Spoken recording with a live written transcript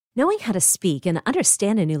Knowing how to speak and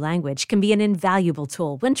understand a new language can be an invaluable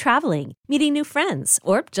tool when traveling, meeting new friends,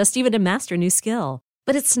 or just even to master a new skill.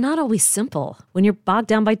 But it's not always simple when you're bogged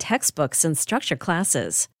down by textbooks and structured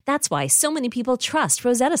classes. That's why so many people trust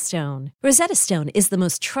Rosetta Stone. Rosetta Stone is the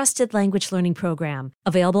most trusted language learning program,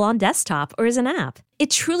 available on desktop or as an app. It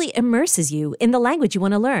truly immerses you in the language you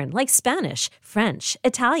want to learn, like Spanish, French,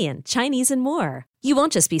 Italian, Chinese, and more. You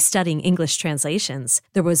won't just be studying English translations.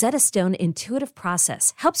 The Rosetta Stone intuitive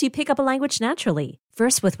process helps you pick up a language naturally,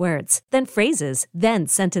 first with words, then phrases, then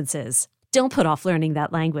sentences. Don't put off learning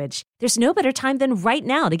that language. There's no better time than right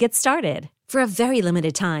now to get started. For a very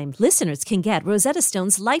limited time, listeners can get Rosetta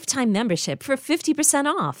Stone's lifetime membership for 50%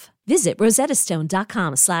 off. Visit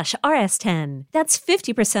rosettastone.com/rs10. That's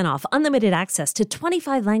 50% off unlimited access to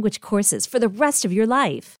 25 language courses for the rest of your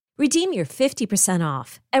life. Redeem your 50%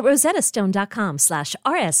 off at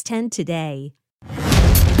rosettastone.com/rs10 today.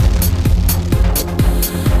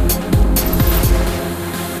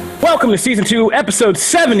 Welcome to Season 2, Episode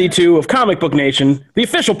 72 of Comic Book Nation, the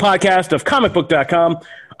official podcast of comicbook.com.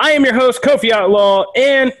 I am your host, Kofi Outlaw,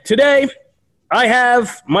 and today I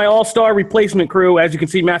have my all-star replacement crew. As you can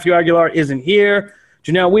see, Matthew Aguilar isn't here.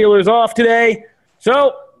 Janelle Wheeler's off today.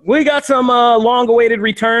 So we got some long-awaited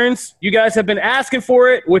returns. You guys have been asking for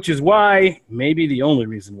it, which is why, maybe the only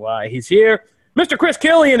reason why he's here. Mr. Chris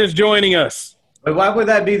Killian is joining us. But why would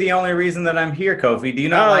that be the only reason that I'm here, Kofi? Do you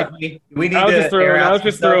not like me? We need I was to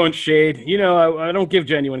just throwing shade. You know, I don't give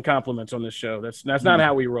genuine compliments on this show. That's not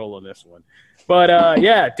how we roll on this one. But,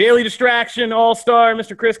 yeah, Daily Distraction, All-Star,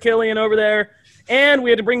 Mr. Chris Killian over there. And we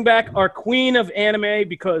had to bring back our queen of anime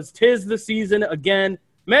because 'tis the season again.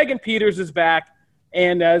 Megan Peters is back.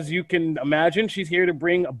 And as you can imagine, she's here to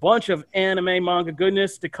bring a bunch of anime manga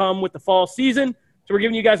goodness to come with the fall season. So we're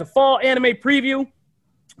giving you guys a fall anime preview.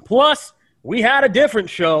 Plus, we had a different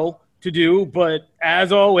show to do, but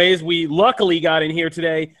as always, we luckily got in here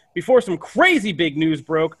today before some crazy big news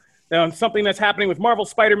broke on something that's happening with Marvel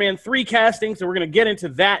Spider-Man 3 casting, so we're going to get into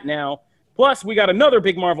that now. Plus, we got another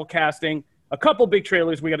big Marvel casting, a couple big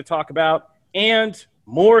trailers we got to talk about, and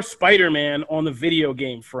more Spider-Man on the video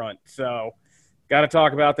game front. So, got to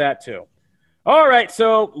talk about that too. All right,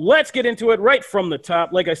 so let's get into it right from the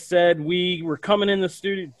top. Like I said, we were coming in the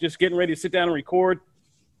studio, just getting ready to sit down and record.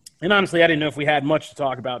 And honestly, I didn't know if we had much to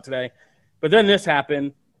talk about today. But then this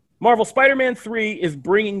happened. Marvel Spider-Man 3 is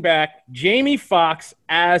bringing back Jamie Foxx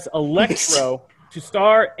as Electro to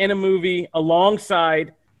star in a movie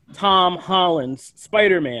alongside Tom Holland's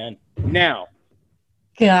Spider-Man. Now,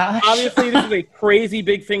 gosh. Obviously, this is a crazy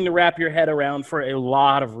big thing to wrap your head around for a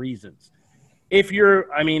lot of reasons. If you've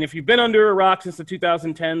been under a rock since the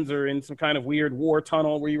 2010s or in some kind of weird war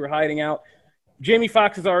tunnel where you were hiding out, Jamie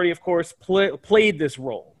Foxx has already, of course, played this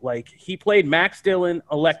role. Like, he played Max Dillon,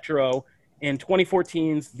 Electro, in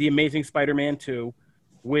 2014's The Amazing Spider-Man 2,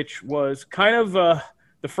 which was kind of the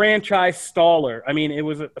franchise staller. I mean, it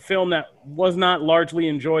was a film that was not largely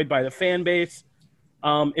enjoyed by the fan base.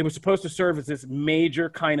 It was supposed to serve as this major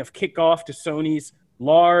kind of kickoff to Sony's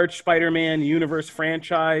large Spider-Man universe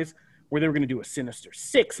franchise, where they were going to do a Sinister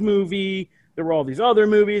Six movie. There were all these other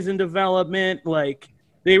movies in development, like...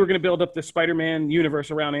 They were going to build up the Spider-Man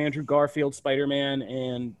universe around Andrew Garfield's Spider-Man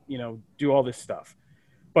and, do all this stuff.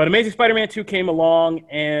 But Amazing Spider-Man 2 came along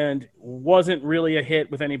and wasn't really a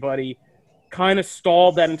hit with anybody, kind of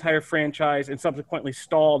stalled that entire franchise and subsequently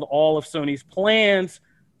stalled all of Sony's plans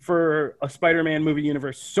for a Spider-Man movie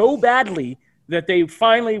universe so badly that they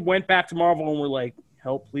finally went back to Marvel and were like,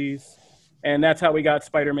 help, please. And that's how we got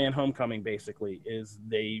Spider-Man Homecoming, basically, is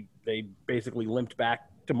they basically limped back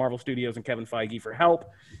to Marvel Studios and Kevin Feige for help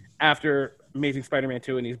after Amazing Spider-Man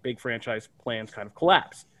 2 and these big franchise plans kind of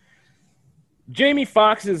collapsed. Jamie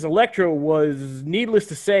Foxx's Electro was, needless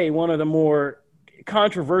to say, one of the more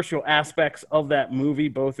controversial aspects of that movie,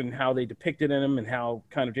 both in how they depicted him and how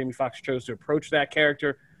kind of Jamie Foxx chose to approach that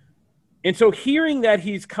character. And so hearing that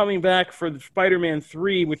he's coming back for the Spider-Man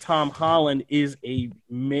 3 with Tom Holland is a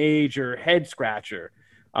major head-scratcher.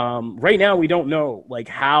 Right now, we don't know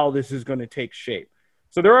how this is going to take shape.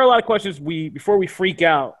 So there are a lot of questions before we freak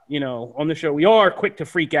out, on the show. We are quick to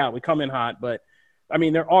freak out. We come in hot, but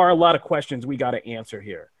there are a lot of questions we got to answer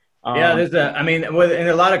here. There's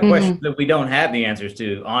a lot of questions that we don't have the answers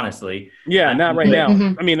to, honestly. Yeah, not right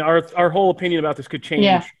now. Our whole opinion about this could change.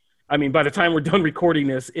 Yeah. By the time we're done recording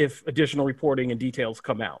this, if additional reporting and details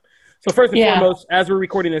come out. So first and foremost, as we're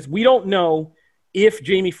recording this, we don't know if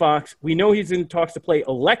Jamie Foxx, we know he's in talks to play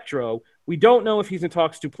Electro. We don't know if he's in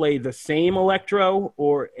talks to play the same Electro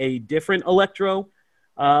or a different Electro.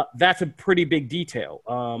 That's a pretty big detail.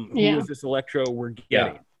 Who is this Electro we're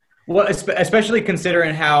getting? Well, especially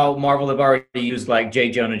considering how Marvel have already used like J.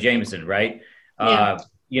 Jonah Jameson, right? Yeah.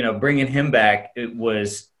 Bringing him back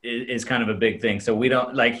is kind of a big thing. So we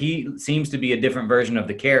don't like he seems to be a different version of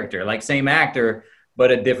the character, like same actor but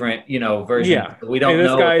a different version. Yeah, We don't and this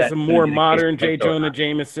know. guy's a more modern J. Electro Jonah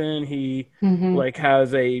Jameson. He Mm-hmm. like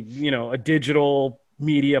has a digital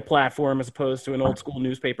media platform as opposed to an old school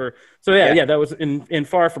newspaper. So yeah, that was in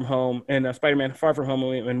Far From Home and Spider-Man Far From Home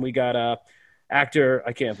when we got actor.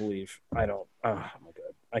 I can't believe I don't. Oh my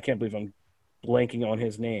god, I can't believe I'm blanking on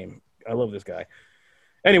his name. I love this guy.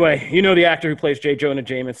 Anyway, the actor who plays J. Jonah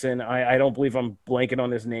Jameson. I don't believe I'm blanking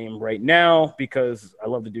on his name right now because I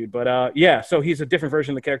love the dude. But yeah, so he's a different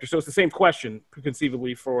version of the character. So it's the same question,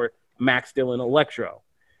 conceivably, for Max Dillon Electro.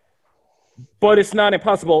 But it's not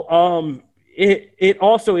impossible. It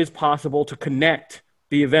also is possible to connect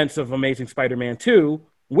the events of Amazing Spider-Man 2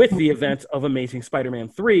 with the events of Amazing Spider-Man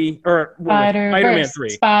 3 or Spider-Man 3.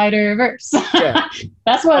 Spider-Verse. Yeah.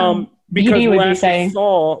 That's what because BD would be saying.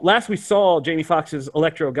 Last we saw, Jamie Foxx's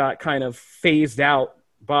Electro got kind of phased out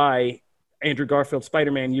by Andrew Garfield's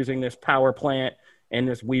Spider-Man using this power plant and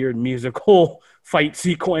this weird musical fight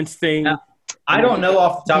sequence thing. Now, I don't know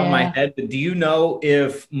off the top of my head, but do you know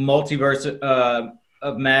if Multiverse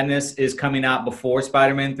of Madness is coming out before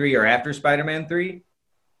Spider-Man 3 or after Spider-Man 3?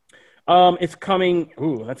 It's coming.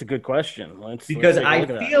 Ooh, that's a good question. Because I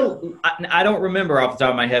feel I don't remember off the top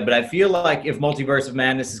of my head, but I feel like if Multiverse of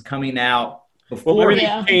Madness is coming out before, well,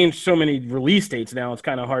 everything's changed so many release dates now. It's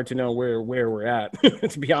kind of hard to know where we're at.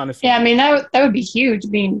 To be honest. Yeah, I mean that would be huge.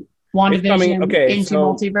 Being WandaVision into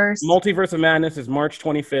Multiverse. Multiverse of Madness is March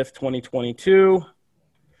 25th, 2022,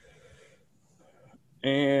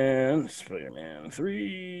 and Spider-Man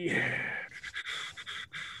 3.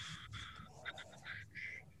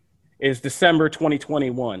 Is December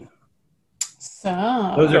 2021.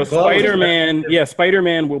 So Spider-Man,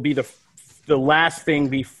 Spider-Man will be the last thing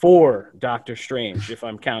before Doctor Strange, if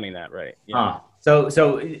I'm counting that right. Yeah. So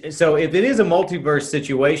if it is a multiverse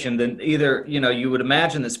situation, then either you would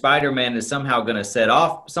imagine that Spider-Man is somehow going to set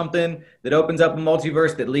off something that opens up a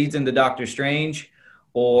multiverse that leads into Doctor Strange,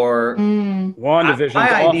 or WandaVision.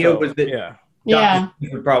 My idea was that Doctor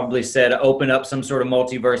Strange would probably open up some sort of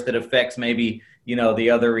multiverse that affects maybe the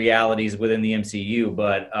other realities within the MCU,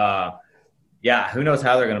 but who knows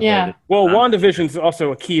how they're going to play this. Well, WandaVision is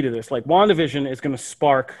also a key to this. Like, WandaVision is going to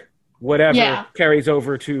spark whatever carries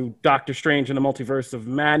over to Doctor Strange in the Multiverse of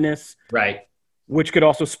Madness. Right. Which could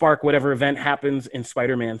also spark whatever event happens in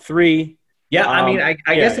Spider-Man 3. Yeah, I mean, I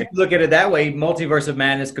guess if you look at it that way, Multiverse of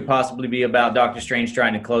Madness could possibly be about Doctor Strange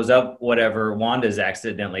trying to close up whatever Wanda's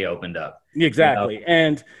accidentally opened up. Exactly.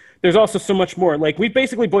 And there's also so much more. Like, we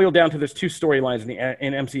basically boiled down to there's two storylines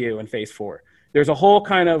in MCU in Phase 4. There's a whole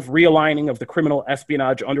kind of realigning of the criminal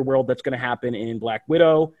espionage underworld that's going to happen in Black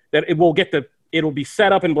Widow. That it'll be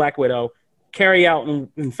set up in Black Widow, carry out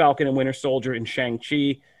in Falcon and Winter Soldier and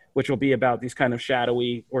Shang-Chi, which will be about these kind of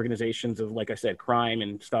shadowy organizations of, like I said, crime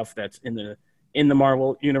and stuff that's in the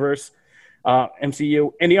Marvel universe,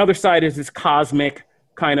 MCU. And the other side is this cosmic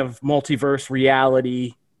kind of multiverse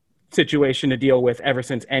reality situation to deal with ever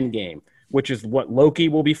since Endgame, which is what Loki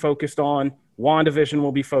will be focused on, WandaVision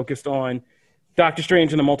will be focused on, Doctor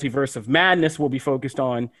Strange and the Multiverse of Madness will be focused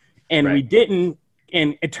on, and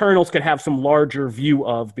and Eternals could have some larger view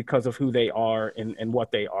of because of who they are and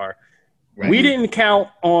what they are. Right. We didn't count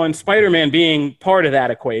on Spider-Man being part of that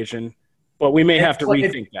equation, but we may have to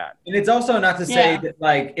rethink that. And it's also not to say that,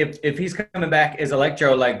 like, if he's coming back as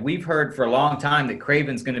Electro, like, we've heard for a long time that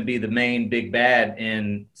Kraven's going to be the main big bad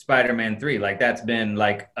in Spider-Man 3. Like, that's been,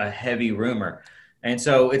 like, a heavy rumor. And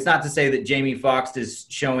so it's not to say that Jamie Foxx is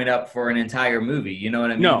showing up for an entire movie. You know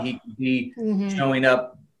what I mean? No. He could be showing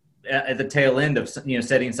up at the tail end of,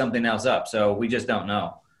 setting something else up. So we just don't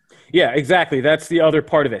know. Yeah, exactly. That's the other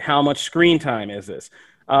part of it. How much screen time is this?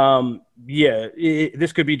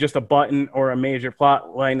 This could be just a button or a major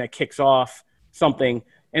plot line that kicks off something.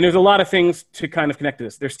 And there's a lot of things to kind of connect to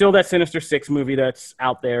this. There's still that Sinister Six movie that's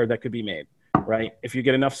out there that could be made, right? If you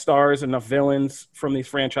get enough stars, enough villains from these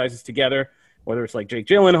franchises together, whether it's like Jake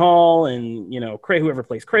Gyllenhaal and, whoever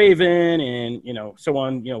plays Kraven and, so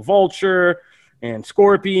on, Vulture and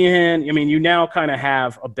Scorpion. I mean, you now kind of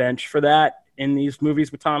have a bench for that in these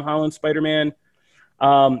movies with Tom Holland, Spider-Man.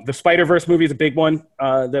 The Spider-Verse movie is a big one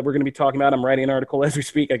that we're going to be talking about. I'm writing an article as we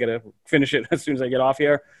speak. I got to finish it as soon as I get off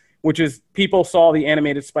here, which is people saw the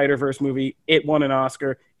animated Spider-Verse movie. It won an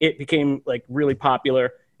Oscar. It became like really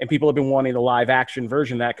popular, and people have been wanting the live action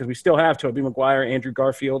version of that because we still have Tobey Maguire, Andrew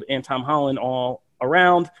Garfield, and Tom Holland all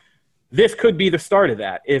around. This could be the start of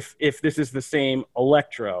that if this is the same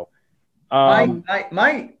Electro.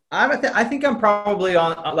 My I think I'm probably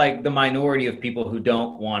on like the minority of people who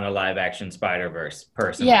don't want a live action Spider-Verse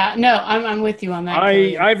person. Yeah, no, I'm with you on that.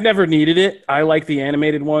 I've never needed it. I like the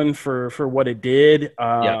animated one for what it did.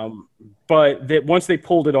 But that once they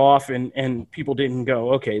pulled it off and people didn't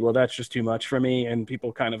go, okay, well, that's just too much for me. And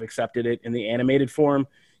people kind of accepted it in the animated form.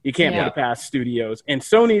 You can't put it past studios. And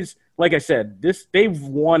Sony's, like I said, they've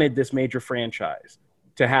wanted this major franchise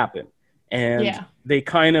to happen. And they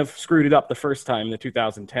kind of screwed it up the first time in the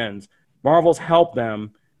 2010s. Marvel's helped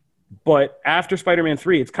them. But after Spider-Man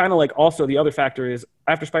 3, it's kind of like also the other factor is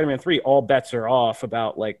after Spider-Man 3, all bets are off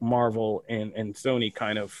about like Marvel and Sony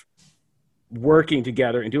kind of working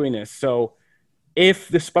together and doing this. So if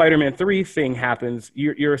the Spider-Man 3 thing happens,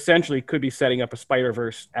 you're essentially could be setting up a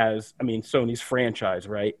Spider-Verse as, Sony's franchise,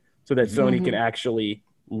 right? So that Sony can actually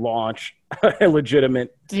launch a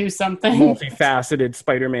legitimate do something multifaceted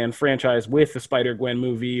Spider-Man franchise with the Spider-Gwen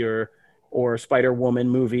movie or Spider-Woman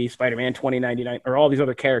movie, Spider-Man 2099, or all these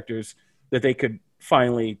other characters that they could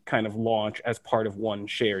finally kind of launch as part of one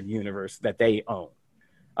shared universe that they own.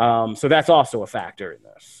 So that's also a factor in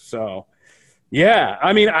this. So yeah,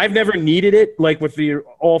 I've never needed it, like with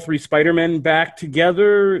all three Spider-Men back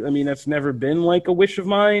together. That's never been like a wish of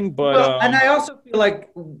mine, but and I also feel like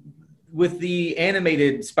with the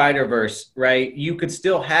animated Spider-Verse, right, you could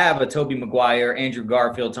still have a Tobey Maguire, Andrew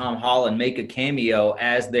Garfield, Tom Holland make a cameo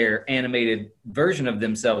as their animated version of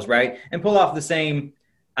themselves, right, and pull off the same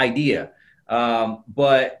idea.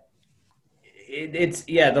 But it's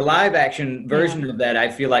the live action version of that, I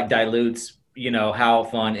feel like dilutes, how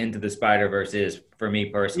fun Into the Spider-Verse is for me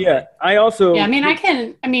personally. Yeah, I also... Yeah,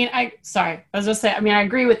 sorry. I was just saying, I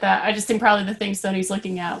agree with that. I just think probably the thing Sony's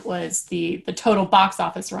looking at was the total box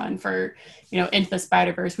office run for, Into the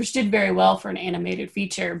Spider-Verse, which did very well for an animated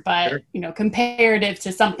feature. But, comparative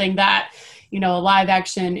to something that, a live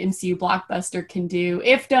action MCU blockbuster can do,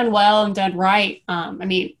 if done well and done right.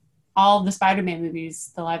 All of the Spider-Man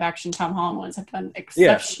movies, the live-action Tom Holland ones, have done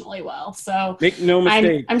exceptionally well. So make no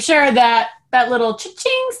mistake. I'm sure that little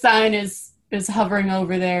cha-ching sign is hovering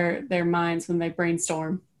over their minds when they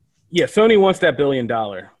brainstorm. Yeah, Sony wants that $1 billion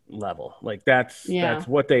level. Like that's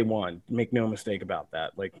what they want. Make no mistake about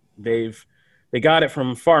that. Like they got it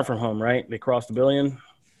from Far From Home, right? They crossed $1 billion.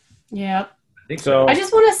 Yep. So I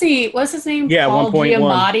just want to see what's his name? Yeah, Paul 1.1.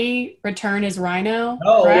 Giamatti return as Rhino.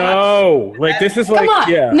 Oh right? no! Like this is like come on.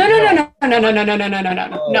 Yeah. No.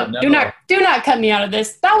 Do not cut me out of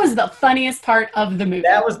this. That was the funniest part of the movie.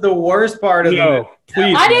 That was the worst part of the movie.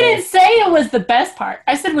 Please. I didn't say it was the best part.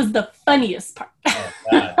 I said it was the funniest part. Oh,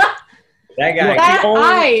 God. That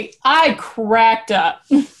guy. I cracked up.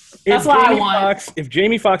 That's what I want. If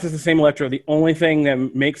Jamie Foxx is the same Electro, the only thing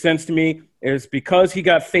that makes sense to me is because he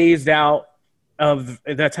got phased out.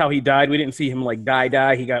 That's how he died. We didn't see him like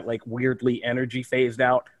die. He got like weirdly energy phased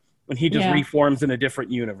out when he just reforms in a different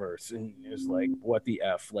universe and is like, what the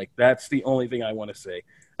F? Like that's the only thing I want to say.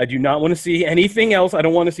 I do not want to see anything else. I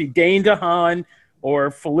don't want to see Dane DeHaan or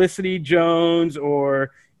Felicity Jones or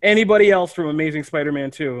anybody else from Amazing Spider-Man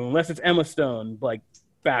 2, unless it's Emma Stone, like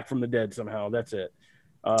back from the dead somehow. That's it.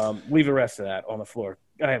 Leave the rest of that on the floor.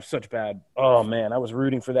 I have such bad. Oh man, I was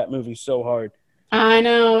rooting for that movie so hard. I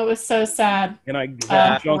know, it was so sad. And I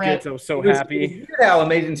had junkets. I was so happy. It's weird how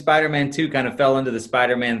Amazing Spider-Man 2 kind of fell into the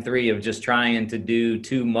Spider-Man 3 of just trying to do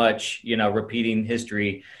too much, repeating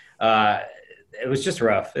history. It was just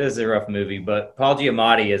rough. It was a rough movie. But Paul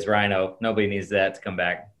Giamatti as Rhino, nobody needs that to come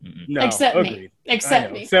back. No, except agreed. me.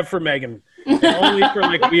 Except me. Except for Megan. Only for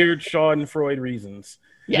like weird Schadenfreude reasons.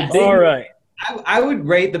 Yes. All right. I would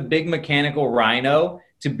rate the Big Mechanical Rhino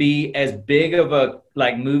to be as big of a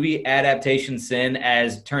movie adaptation sin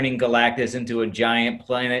as turning Galactus into a giant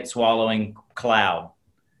planet swallowing cloud.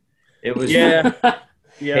 It was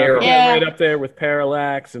right up there with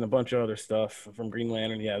Parallax and a bunch of other stuff from Green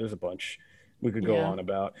Lantern. Yeah, there's a bunch we could go on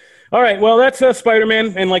about. All right, well, that's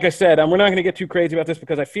Spider-Man. And like I said, we're not going to get too crazy about this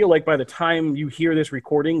because I feel like by the time you hear this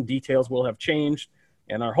recording, details will have changed.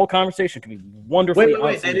 And our whole conversation can be wonderfully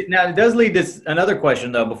Wait. Now, it does lead to another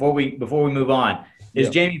question, though, before we move on. Is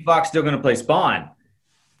Jamie Foxx still going to play Spawn?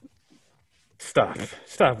 Stop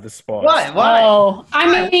the Spawn. Why? Oh,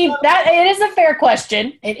 that it is a fair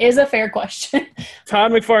question. It is a fair question.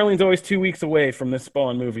 Todd McFarlane's always 2 weeks away from this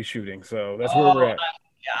Spawn movie shooting, so that's where we're at.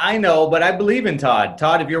 I know, but I believe in Todd.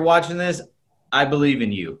 Todd, if you're watching this, I believe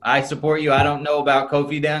in you. I support you. I don't know about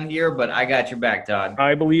Kofi down here, but I got your back, Todd.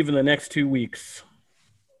 I believe in the next 2 weeks.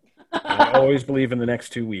 I always believe in the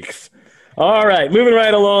next 2 weeks. All right, moving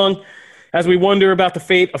right along. As we wonder about the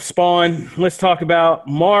fate of Spawn, let's talk about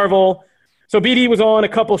Marvel. So BD was on a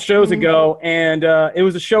couple shows ago, and it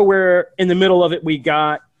was a show where in the middle of it we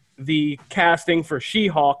got the casting for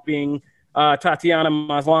She-Hulk being Tatiana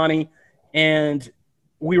Maslany, and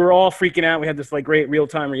we were all freaking out. We had this like great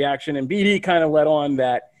real-time reaction, and BD kind of let on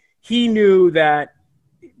that he knew that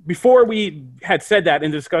before we had said that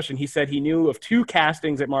in the discussion, he said he knew of 2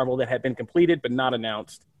 castings at Marvel that had been completed but not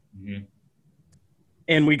announced. Mm-hmm.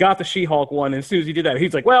 And we got the She-Hulk one, and as soon as he did that,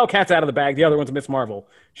 he's like, well, cat's out of the bag. The other one's Miss Marvel.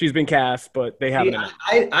 She's been cast, but they haven't.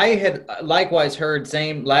 I had likewise heard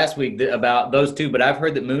same last week about those 2, but I've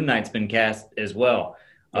heard that Moon Knight's been cast as well.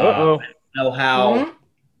 I don't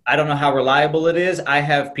know how reliable it is. I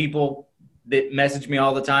have people that message me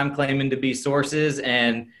all the time claiming to be sources,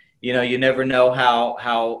 and you never know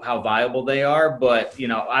how viable they are. But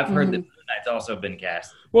I've heard that Moon Knight's also been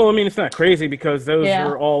cast. Well, I mean, it's not crazy because those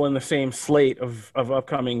were all in the same slate of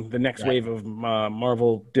upcoming the next wave of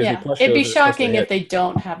Marvel Disney Plus shows. It'd be shocking if they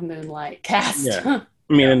don't have Moonlight cast. Yeah.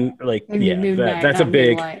 I mean, that's a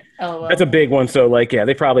big one. So,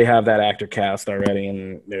 they probably have that actor cast already,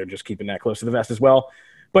 and they're just keeping that close to the vest as well.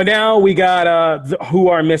 But now we got who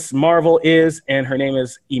our Miss Marvel is, and her name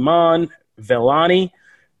is Iman Vellani,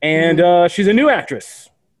 and she's a new actress,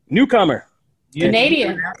 newcomer.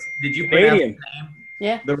 Canadian. Did you pronounce the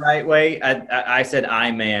name the right way? I said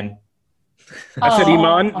man. I said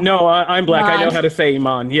Iman. No, I'm black. Iman. I know how to say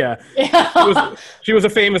Iman. Yeah. She was a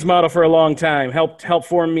famous model for a long time. Helped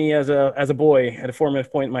form me as a boy at a formative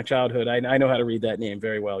point in my childhood. I know how to read that name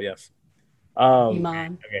very well. Yes.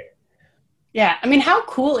 Iman. Okay. Yeah. I mean, how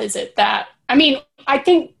cool is it that? I mean, I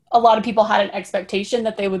think a lot of people had an expectation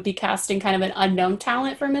that they would be casting kind of an unknown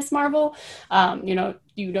talent for Miss Marvel.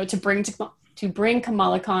 To bring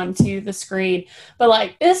Kamala Khan to the screen,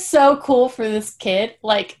 but it's so cool for this kid.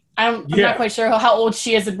 I'm not quite sure how old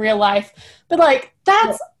she is in real life, but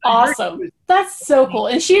that's awesome. That's so cool.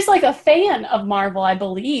 And she's a fan of Marvel, I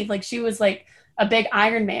believe. She was a big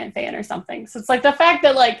Iron Man fan or something. So it's the fact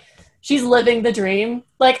that she's living the dream.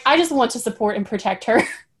 I just want to support and protect her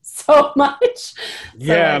so much.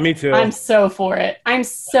 Yeah, me too. I'm so for it. I'm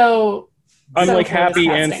happy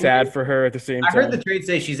and sad for her at the same time. I heard the trade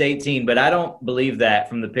say she's 18, but I don't believe that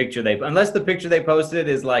from the picture unless the picture they posted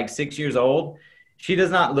is 6 years old. She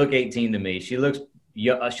does not look 18 to me. She looks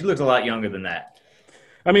a lot younger than that.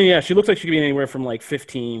 I mean, yeah, she looks like she could be anywhere from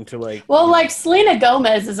 15 to Selena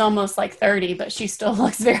Gomez is almost 30, but she still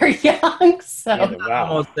looks very young. So wow.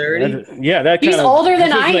 Almost 30. She's older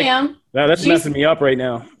than I am. That's messing me up right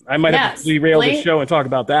now. I might have to derail this show and talk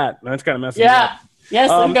about that. That's kind of messing me up. Yes,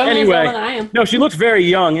 anyway, than I am. No, she looks very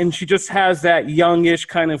young, and she just has that youngish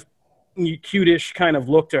kind of cutish kind of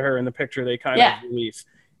look to her in the picture they kind of release.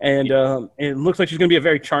 And it looks like she's going to be a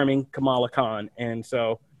very charming Kamala Khan. And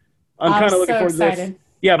so I'm kind of looking forward to this.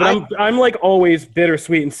 Yeah, but I'm always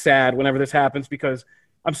bittersweet and sad whenever this happens because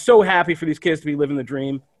I'm so happy for these kids to be living the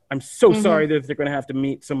dream. I'm so sorry that they're going to have to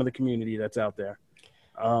meet some of the community that's out there.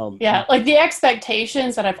 The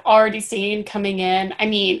expectations that I've already seen coming in. I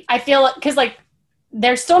mean, I feel because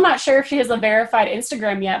they're still not sure if she has a verified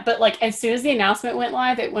Instagram yet, but as soon as the announcement went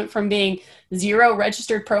live, it went from being 0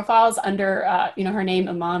 registered profiles under, her name,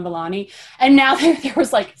 Iman Vellani. And now there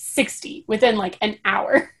was 60 within an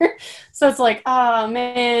hour. So it's oh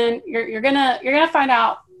man, you're gonna find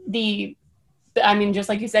out just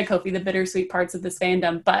like you said, Kofi, the bittersweet parts of this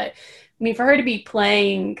fandom. But I mean, for her to be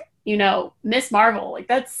playing, Miss Marvel,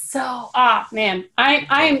 that's so, man,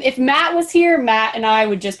 I'm if Matt was here, Matt and I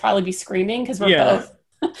would just probably be screaming because we're both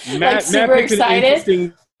super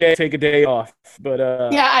excited. Take a day off, but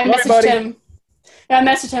I messaged him. I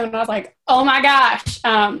messaged him and I was like, oh my gosh,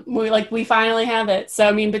 we finally have it. So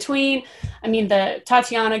I mean, between the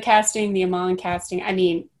Tatiana casting, the Iman casting, I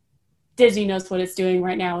mean, Disney knows what it's doing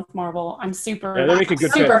right now with Marvel. I'm super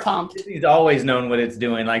pumped. Disney's always known what it's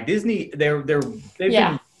doing. Disney, they've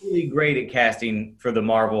been really great at casting for the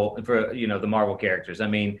Marvel characters. I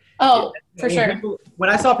mean, for sure. When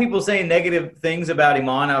I saw people saying negative things about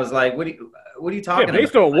Iman, I was like, what are you talking about?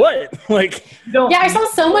 Based on what? I saw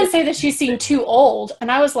someone say that she seemed too old,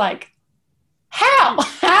 and I was like, how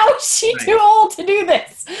is she too old to do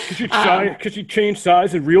this? Could she change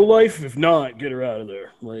size in real life? If not, get her out of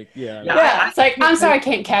there. It's I'm sorry, I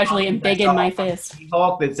can't casually embiggen my fist.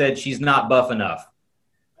 Hulk that said she's not buff enough.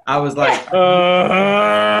 I was like, come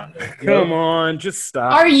on, just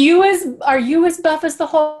stop. Are you as buff as the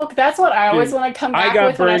Hulk? That's what I always want to come back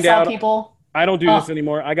with when I saw people. I don't do this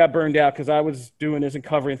anymore. I got burned out because I was doing this and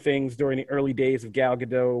covering things during the early days of Gal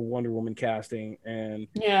Gadot Wonder Woman casting, and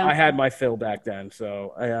I had my fill back then,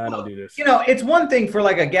 so I don't do this. It's one thing for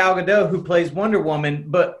a Gal Gadot who plays Wonder Woman,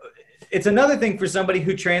 but it's another thing for somebody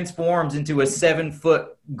who transforms into a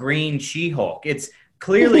 7-foot green She-Hulk. It's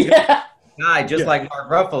clearly guy, just like Mark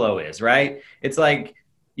Ruffalo is, right? It's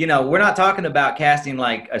we're not talking about casting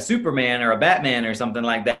like a Superman or a Batman or something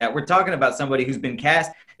like that. We're talking about somebody who's been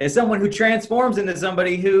cast as someone who transforms into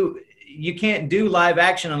somebody who you can't do live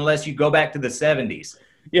action unless you go back to the 70s.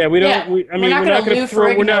 Yeah, we don't. Yeah, we're not going to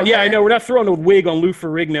throw. We're not. Yeah, I know. We're not throwing a wig on Lou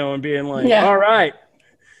Ferrigno and being like, "All right,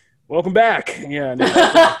 welcome back." Yeah,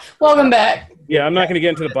 no. Welcome back. Yeah, I'm not going to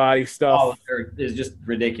get into the body stuff. It's just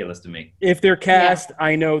ridiculous to me. If they're cast,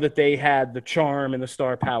 I know that they had the charm and the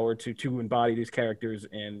star power to embody these characters,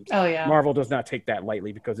 and Marvel does not take that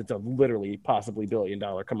lightly because it's a literally possibly $1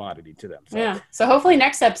 billion commodity to them. So. Yeah. So hopefully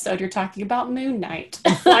next episode you're talking about Moon Knight.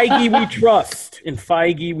 In Feige we trust. In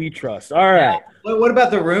Feige we trust. All right. Yeah. What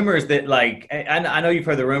about the rumors that like I know you've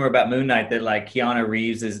heard the rumor about Moon Knight that like Keanu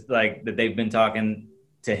Reeves is like that they've been talking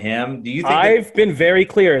to him? Do you think I've been very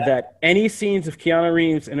clear that any scenes of Keanu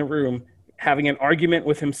Reeves in a room having an argument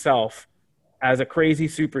with himself as a crazy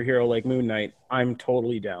superhero like Moon Knight, I'm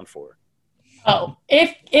totally down for. Oh,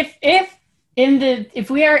 if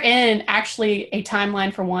we are in actually a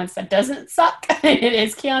timeline for once that doesn't suck, it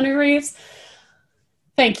is Keanu Reeves.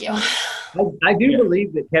 Thank you. I do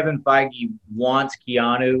believe that Kevin Feige wants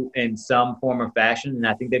Keanu in some form or fashion, and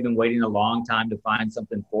I think they've been waiting a long time to find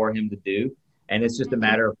something for him to do. And it's just a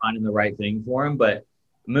matter of finding the right thing for him. But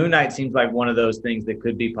Moon Knight seems like one of those things that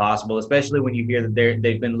could be possible, especially when you hear that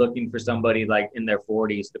they've been looking for somebody like in their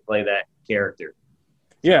 40s to play that character.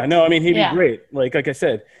 Yeah, no, I mean, he'd be great. Like I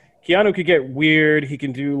said, Keanu could get weird. He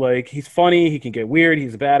can do he's funny. He can get weird.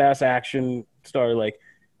 He's a badass action star, like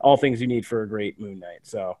all things you need for a great Moon Knight.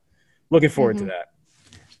 So looking forward to that.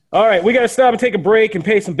 All right, we got to stop and take a break and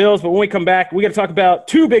pay some bills. But when we come back, we got to talk about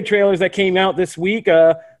two big trailers that came out this week.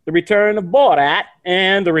 The return of Borat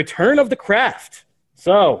and the return of The Craft.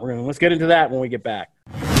 So let's get into that when we get back.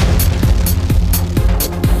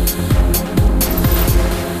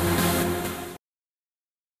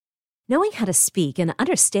 Knowing how to speak and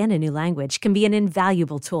understand a new language can be an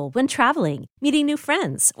invaluable tool when traveling, meeting new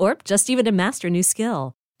friends, or just even to master a new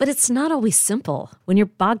skill. But it's not always simple when you're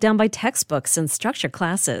bogged down by textbooks and structured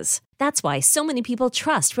classes. That's why so many people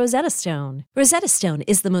trust Rosetta Stone. Rosetta Stone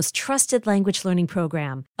is the most trusted language learning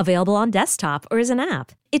program, available on desktop or as an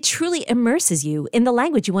app. It truly immerses you in the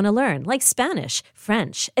language you want to learn, like Spanish,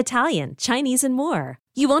 French, Italian, Chinese, and more.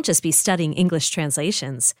 You won't just be studying English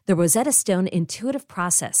translations. The Rosetta Stone intuitive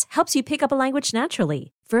process helps you pick up a language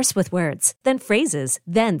naturally, first with words, then phrases,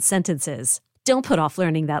 then sentences. Don't put off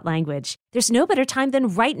learning that language. There's no better time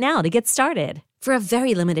than right now to get started. For a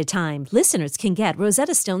very limited time, listeners can get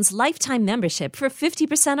Rosetta Stone's lifetime membership for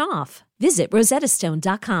 50% off. Visit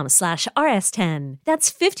rosettastone.com/rs10.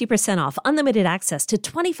 That's 50% off unlimited access to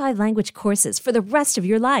 25 language courses for the rest of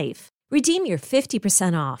your life. Redeem your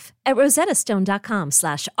 50% off at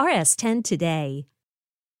rosettastone.com/rs10 today.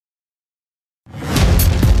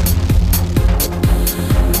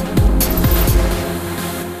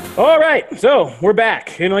 All right, so we're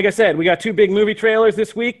back. And like I said, we got two big movie trailers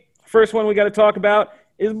this week. First one we got to talk about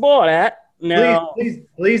is Borat. Now,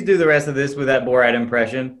 please do the rest of this with that Borat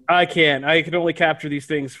impression. I can't. I can only capture these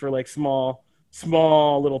things for like small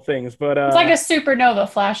little things. But it's like a supernova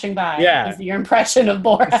flashing by. Yeah, is your impression of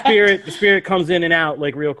Borat. The spirit comes in and out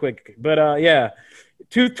like real quick. But yeah.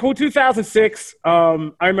 2006.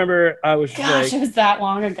 I remember I was it was that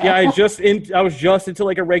long ago. Yeah, I was just into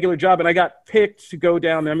like a regular job, and I got picked to go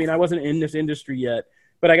down. I mean, I wasn't in this industry yet,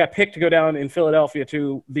 but I got picked to go down in Philadelphia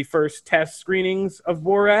to the first test screenings of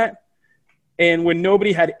Borat. And when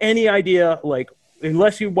nobody had any idea, like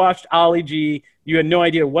unless you watched Ali G, you had no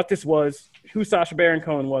idea what this was, who Sacha Baron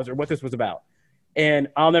Cohen was, or what this was about. And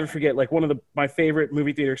I'll never forget, like one of my favorite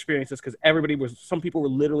movie theater experiences, because some people were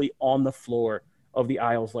literally on the floor of the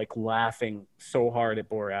aisles, like laughing so hard at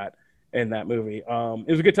Borat in that movie. It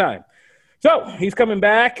was a good time. So he's coming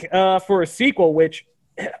back for a sequel, which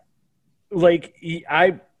like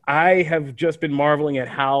I have just been marveling at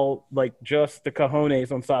how like just the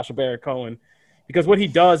cojones on Sacha Baron Cohen, because what he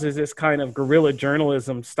does is this kind of guerrilla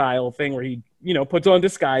journalism style thing where he, puts on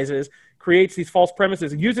disguises, creates these false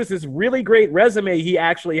premises, uses this really great resume he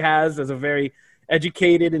actually has as a very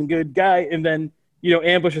educated and good guy, and then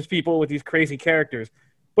ambushes people with these crazy characters.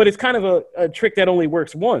 But it's kind of a trick that only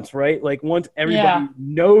works once, right? Like once everybody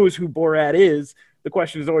knows who Borat is, the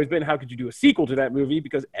question has always been, how could you do a sequel to that movie?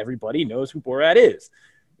 Because everybody knows who Borat is.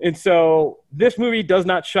 And so this movie does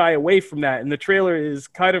not shy away from that. And the trailer is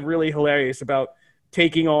kind of really hilarious about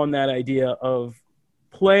taking on that idea of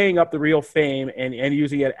playing up the real fame and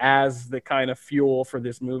using it as the kind of fuel for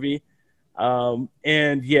this movie.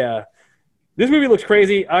 And yeah, this movie looks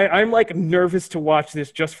crazy. I'm like nervous to watch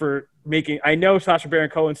this just for I know Sacha Baron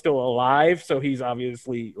Cohen's still alive, so he's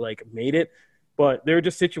obviously like made it. But there are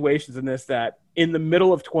just situations in this that in the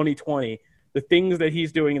middle of 2020, the things that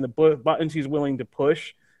he's doing and the buttons he's willing to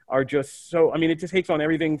push are just so, I mean, it just takes on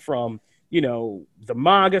everything from, you know, the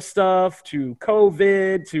MAGA stuff to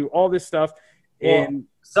COVID to all this stuff. Well, And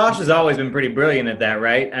Sasha's always been pretty brilliant at that,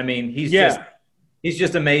 right? I mean, he's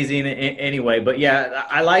just amazing anyway. But yeah,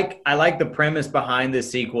 I like the premise behind this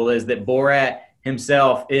sequel is that Borat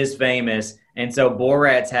himself is famous, and so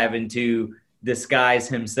Borat's having to disguise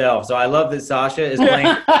himself. So I love that Sasha is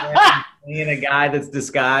playing a guy that's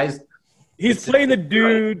disguised. He's playing the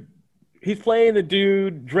dude. He's playing the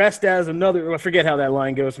dude dressed as another. I forget how that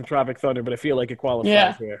line goes from Tropic Thunder, but I feel like it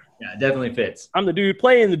qualifies here. Yeah, it definitely fits. I'm the dude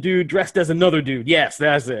playing the dude dressed as another dude. Yes,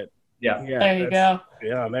 that's it. Yeah. There you go.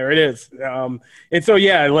 Yeah, there it is. And so,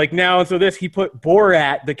 yeah, like now, and so this, he put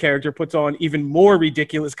Borat, the character, puts on even more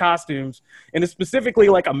ridiculous costumes, and it's specifically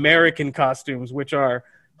like American costumes, which are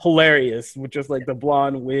hilarious, with just like the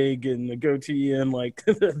blonde wig and the goatee and like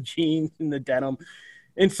the jeans and the denim.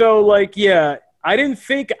 And so, like, yeah, I didn't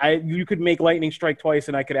think you could make lightning strike twice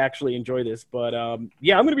and I could actually enjoy this, but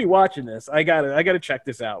yeah, I'm gonna be watching this. I gotta check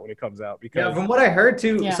this out when it comes out because from what I heard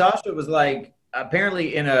too, Sasha was like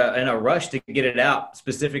apparently in a rush to get it out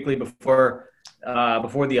specifically before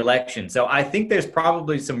the election. So I think there's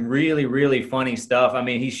probably some really, really funny stuff. I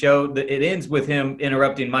mean, he showed that it ends with him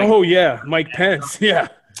interrupting Mike. Oh yeah, Mike Pence. Yeah.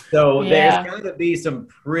 So there's going to be some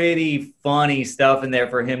pretty funny stuff in there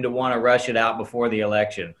for him to want to rush it out before the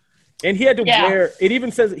election. And he had to wear, it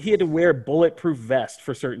even says that he had to wear a bulletproof vest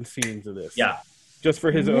for certain scenes of this. Yeah. Just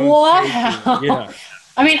for his own safety. Yeah.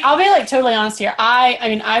 I mean, I'll be like totally honest here.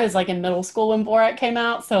 I was like in middle school when Borat came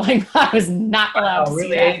out, so like I was not allowed to see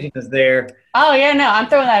that. Agent is there. Oh yeah, no, I'm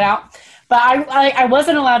throwing that out. But I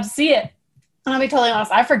wasn't allowed to see it. And I'll be totally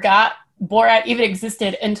honest, I forgot Borat even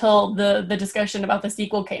existed until the discussion about the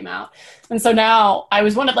sequel came out. And so now I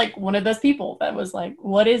was one of those people that was like,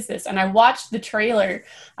 what is this? And I watched the trailer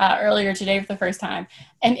earlier today for the first time.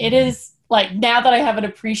 And it is like, now that I have an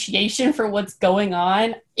appreciation for what's going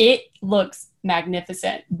on, it looks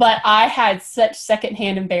magnificent. But I had such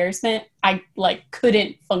secondhand embarrassment, I like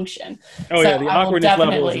couldn't function. Oh, so yeah, the awkwardness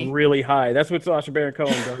level is really high. That's what Sacha Baron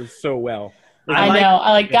Cohen does so well. I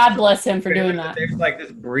know. God bless him for doing that. There's like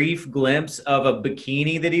this brief glimpse of a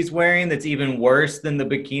bikini that he's wearing that's even worse than the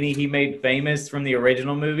bikini he made famous from the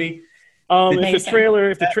original movie. If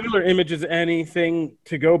the trailer image is anything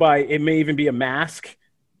to go by, it may even be a mask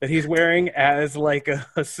that he's wearing as like a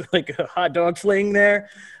hot dog sling there.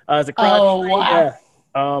 As a crotch wow.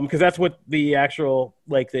 Yeah. Because that's what the actual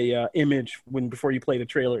the image before you play the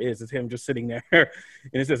trailer is him just sitting there,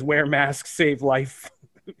 and it says "Wear mask, save life."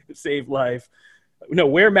 Save life. No,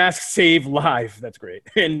 wear mask, save life. That's great.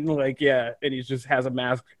 And and he just has a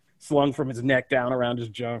mask slung from his neck down around his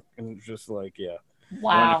junk, and just Wow.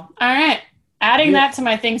 Wonderful. All right. Adding that to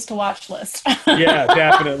my things to watch list. Yeah,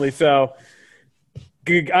 definitely. So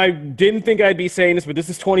I didn't think I'd be saying this, but this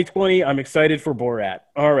is 2020. I'm excited for Borat.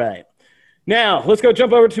 All right. Now, let's go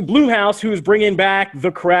jump over to Blumhouse, who's bringing back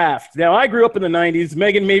The Craft. Now, I grew up in the 90s.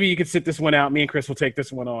 Megan, maybe you could sit this one out. Me and Chris will take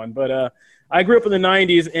this one on. But I grew up in the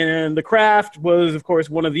 90s, and The Craft was, of course,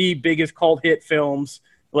 one of the biggest cult hit films,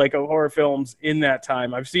 horror films in that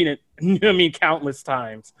time. I've seen it, countless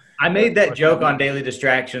times. I made that joke on Daily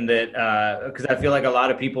Distraction that because I feel like a lot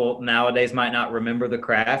of people nowadays might not remember The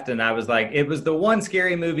Craft, and I was like, it was the one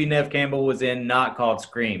scary movie Nev Campbell was in not called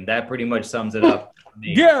Scream. That pretty much sums it up.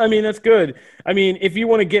 Yeah, that's good. If you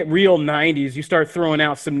want to get real 90s, you start throwing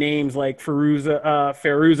out some names like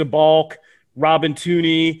Fairuza Balk, Robin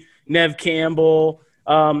Tooney, Nev Campbell.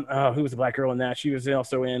 Who was the black girl in that? She was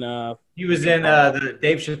also in He was in the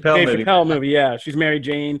Dave Chappelle movie. Yeah, she's Mary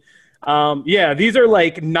Jane. These are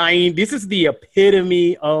this is the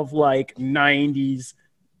epitome of 90s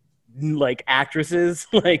actresses.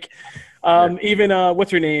 Even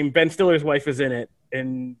what's her name? Ben Stiller's wife is in it,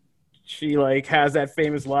 and she has that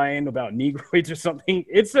famous line about Negroids or something.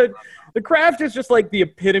 The Craft is just the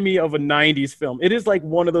epitome of a 90s film. It is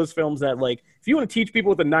one of those films that if you want to teach people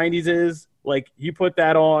what the 90s is, you put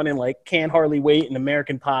that on and Can't Hardly Wait and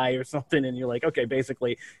American Pie or something, and you're like, okay,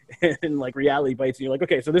 basically, and Reality Bites, and you're like,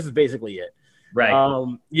 okay, so this is basically it.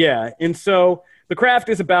 Right. Yeah. And so The Craft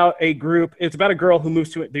is about a group. It's about a girl who moves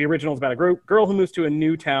to the original is about a girl who moves to a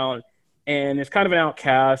new town. And it's kind of an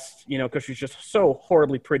outcast, because she's just so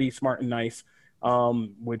horribly pretty, smart, and nice,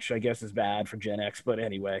 which I guess is bad for Gen X. But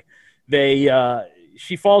anyway,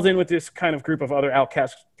 she falls in with this kind of group of other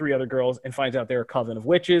outcasts, 3 other girls, and finds out they're a coven of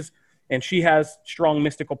witches. And she has strong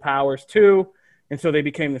mystical powers, too. And so they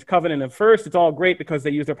became this coven. And at first, it's all great because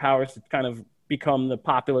they use their powers to kind of become the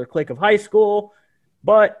popular clique of high school.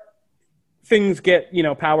 But things get,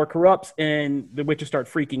 power corrupts, and the witches start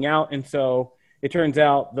freaking out. And so it turns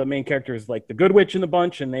out the main character is like the good witch in the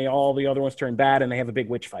bunch, and all the other ones turn bad, and they have a big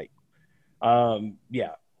witch fight.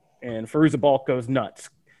 Yeah, and Fairuza Balk goes nuts.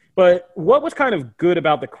 But what was kind of good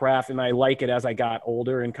about the craft, and I like it as I got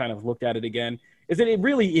older and kind of looked at it again, is that it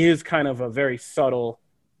really is kind of a very subtle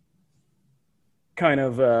kind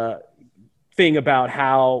of thing about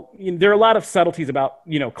how there are a lot of subtleties about,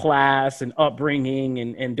 class and upbringing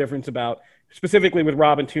and difference about, specifically with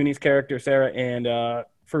Robin Tooney's character, Sarah, and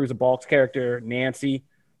Fairuza Balk's character, Nancy,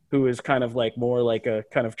 who is kind of like more like a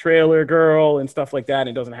kind of trailer girl and stuff like that,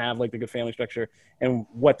 and doesn't have like the good family structure, and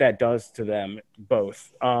what that does to them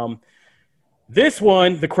both. This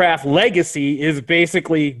one, The Craft Legacy, is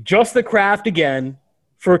basically just The Craft again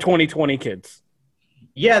for 2020 kids.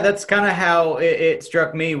 Yeah, that's kind of how it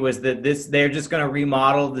struck me, was that they're just going to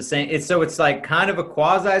remodel the same. It's like kind of a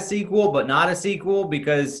quasi sequel, but not a sequel,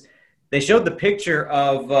 because they showed the picture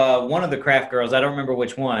of one of the Craft girls. I don't remember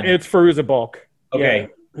which one. It's Fairuza Balk. Okay. Yeah,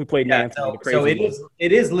 who played Nancy. So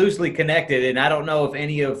it is loosely connected, and I don't know if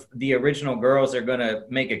any of the original girls are going to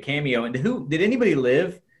make a cameo. And did anybody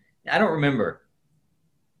live? I don't remember.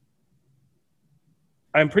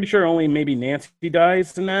 I'm pretty sure only maybe Nancy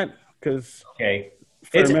dies in that, because if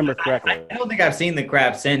I remember correctly. I don't think I've seen The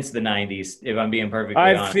Craft since the 90s, if I'm being perfectly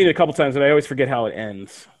honest. I've seen it a couple times, but I always forget how it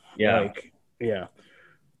ends. Yeah.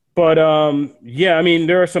 But yeah, I mean,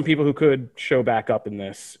 there are some people who could show back up in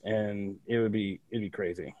this, and it'd be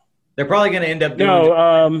crazy. They're probably going to end up doing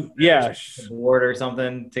a board or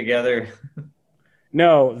something together.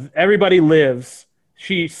 No, everybody lives.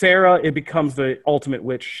 Sarah, it becomes the ultimate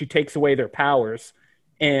witch. She takes away their powers.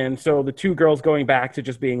 And so the two girls going back to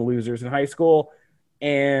just being losers in high school,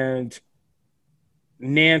 and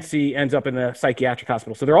Nancy ends up in a psychiatric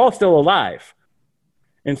hospital. So they're all still alive.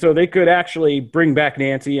 And so they could actually bring back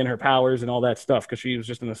Nancy and her powers and all that stuff, because she was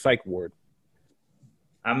just in the psych ward.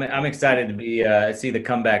 I'm excited to see the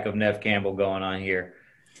comeback of Neve Campbell going on here.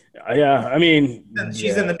 Yeah, I mean,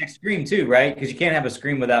 she's in the next Scream too, right? Because you can't have a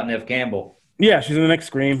Scream without Neve Campbell. Yeah, she's in the next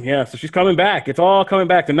Scream. Yeah, so she's coming back. It's all coming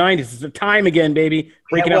back. The 90s. It's the time again, baby.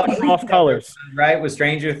 Breaking out the soft colors. Right, with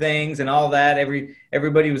Stranger Things and all that.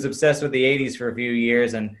 Everybody was obsessed with the 80s for a few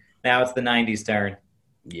years, and now it's the 90s turn.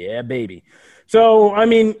 Yeah, baby. So, I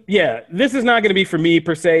mean, yeah, this is not going to be for me,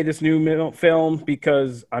 per se, this new film,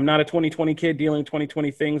 because I'm not a 2020 kid dealing with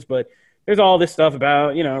 2020 things, but there's all this stuff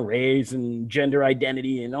about, race and gender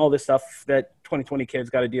identity and all this stuff that 2020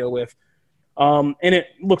 kids got to deal with. And it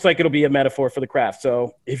looks like it'll be a metaphor for the craft.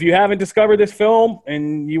 So if you haven't discovered this film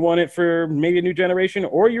and you want it for maybe a new generation,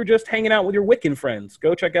 or you're just hanging out with your Wiccan friends,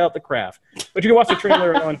 go check out The Craft. But you can watch the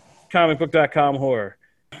trailer on comicbook.com horror.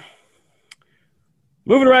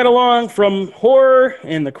 Moving right along from horror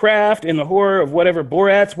and The Craft and the horror of whatever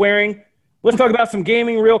Borat's wearing, let's talk about some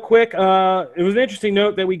gaming real quick. It was an interesting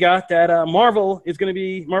note that we got that Marvel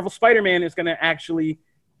Spider-Man is going to actually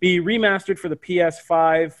be remastered for the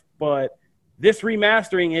PS5, but this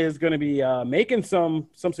remastering is going to be making some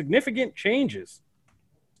significant changes.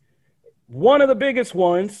 One of the biggest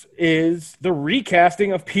ones is the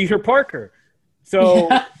recasting of Peter Parker. So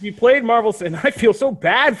you played Marvel, and I feel so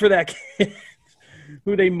bad for that kid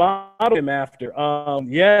who they modeled him after.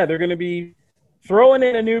 They're going to be throwing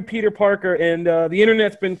in a new Peter Parker, and the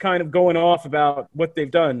internet's been kind of going off about what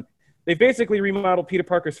they've done. They've basically remodeled Peter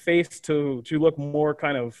Parker's face to look more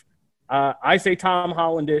kind of, I say Tom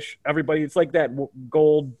Hollandish. Everybody, it's like that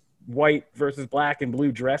gold, white versus black and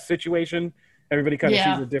blue dress situation. Everybody kind of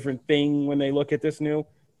sees a different thing when they look at this new.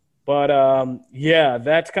 But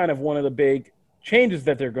that's kind of one of the big changes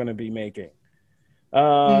that they're going to be making.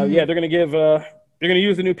 They're going to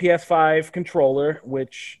use the new PS5 controller,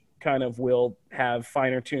 which kind of will have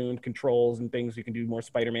finer tuned controls and things. You can do more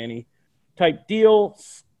Spider-Man-y type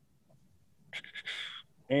deals.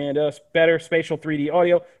 And better spatial 3D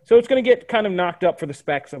audio. So it's going to get kind of knocked up for the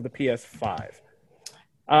specs of the PS5.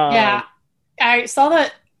 I saw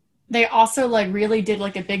that they also really did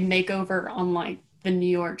a big makeover on the New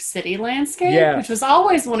York City landscape, which was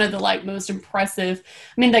always one of the most impressive.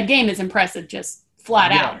 I mean, the game is impressive just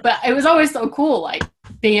flat out, but it was always so cool,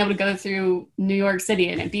 being able to go through New York City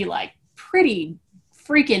and it be pretty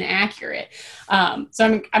freaking accurate.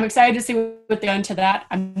 So I'm excited to see what they go into that.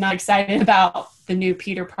 I'm not excited about the new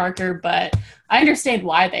Peter Parker, but I understand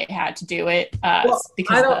why they had to do it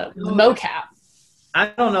because of the mocap. I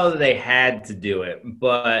don't know that they had to do it,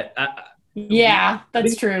 but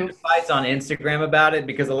that's true. Fights on Instagram about it,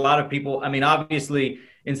 because a lot of people, obviously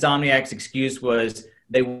Insomniac's excuse was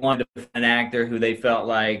they wanted an actor who they felt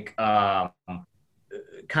like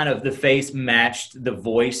kind of the face matched the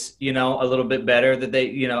voice, a little bit better. That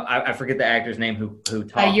they, I forget the actor's name who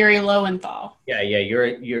talked. Yuri Lowenthal. Yeah,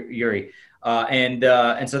 Yuri.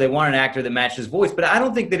 And so they want an actor that matched his voice. But I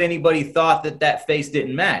don't think that anybody thought that face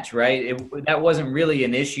didn't match, right? That wasn't really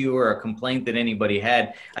an issue or a complaint that anybody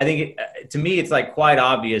had. I think to me, it's like quite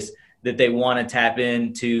obvious that they want to tap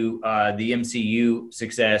into the MCU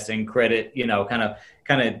success and credit, kind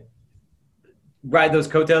of ride those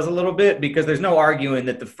coattails a little bit, because there's no arguing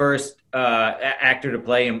that the first actor to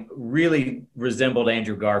play him really resembled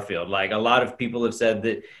Andrew Garfield. Like, a lot of people have said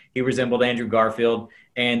that he resembled Andrew Garfield,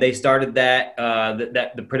 and they started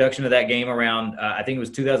the production of that game around I think it was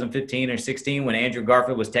 2015 or 16, when Andrew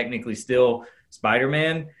Garfield was technically still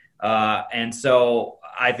Spider-Man. And so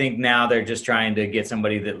I think now they're just trying to get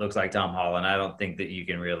somebody that looks like Tom Holland. I don't think that you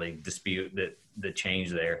can really dispute the change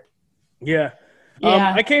there. Yeah.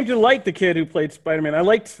 I came to like the kid who played Spider-Man. I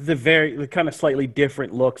liked the kind of slightly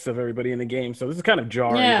different looks of everybody in the game. So this is kind of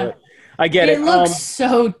jarring, but I get it. It looks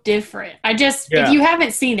so different. If you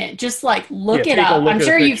haven't seen it, just like look it up. I'm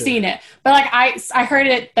sure you've seen it, but like I heard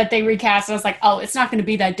it that they recast, and I was like, oh, it's not going to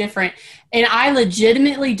be that different. And I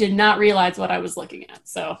legitimately did not realize what I was looking at.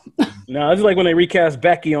 So no, this is like when they recast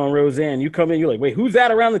Becky on Roseanne. You come in, you're like, wait, who's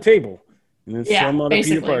that around the table? And it's some other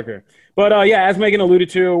Peter Parker. But as Megan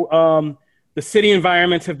alluded to, the city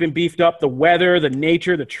environments have been beefed up. The weather, the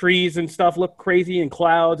nature, the trees and stuff look crazy, and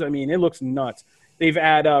clouds. I mean, it looks nuts. They've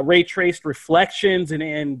had ray traced reflections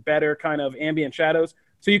and better kind of ambient shadows.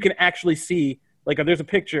 So you can actually see, like, there's a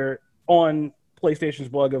picture on PlayStation's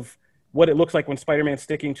blog of what it looks like when Spider-Man's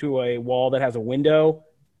sticking to a wall that has a window,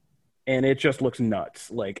 and it just looks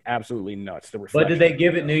nuts, like absolutely nuts. The reflection. But did they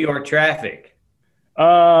give it New York traffic?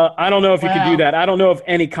 I don't know if you can do that. I don't know if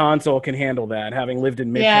any console can handle that, having lived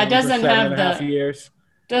in Midtown for 7.5 years.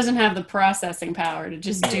 Doesn't have the processing power to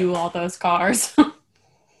just do all those cars.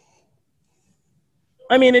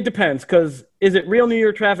 I mean, it depends, because is it real New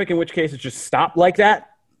York traffic, in which case it's just stopped like that?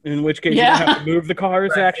 In which case you don't have to move the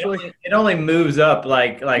cars, right. Actually. It only moves up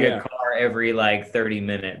like a car every 30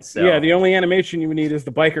 minutes. So. Yeah, the only animation you would need is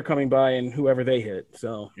the biker coming by and whoever they hit.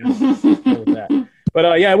 So, with that. But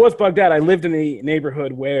it was bugged out. I lived in the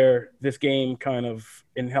neighborhood where this game kind of,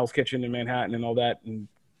 in Hell's Kitchen in Manhattan and all that, and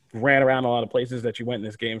ran around a lot of places that you went in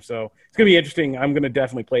this game. So it's going to be interesting. I'm going to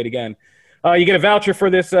definitely play it again. You get a voucher for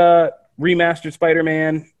this remastered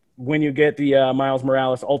Spider-Man when you get the Miles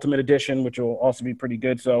Morales Ultimate Edition, which will also be pretty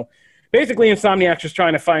good. So basically, Insomniac's just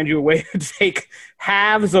trying to find you a way to take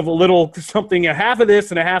halves of a little something, a half of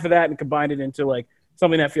this and a half of that, and combine it into like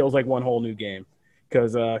something that feels like one whole new game.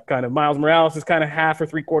 Because kind of Miles Morales is kind of half or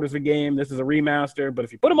three-quarters of a game. This is a remaster. But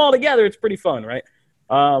if you put them all together, it's pretty fun, right?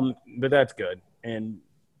 But that's good. And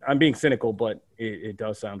I'm being cynical, but it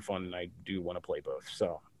does sound fun, and I do want to play both.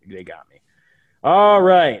 So they got me. All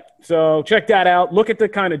right. So check that out. Look at the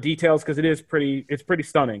kind of details, because it's pretty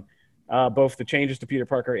stunning. Both the changes to Peter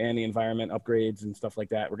Parker and the environment upgrades and stuff like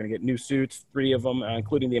that. We're going to get new suits, 3 of them,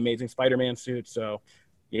 including the Amazing Spider-Man suit. So,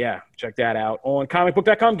 yeah, check that out on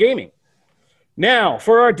comicbook.com gaming. Now,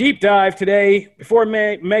 for our deep dive today, before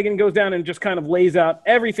Megan goes down and just kind of lays out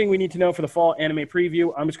everything we need to know for the fall anime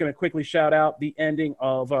preview, I'm just going to quickly shout out the ending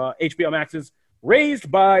of HBO Max's Raised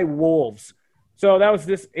by Wolves. So that was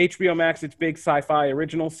this HBO Max, its big sci-fi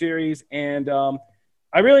original series, and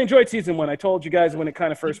I really enjoyed season 1. I told you guys when it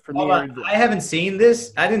kind of first premiered. I haven't seen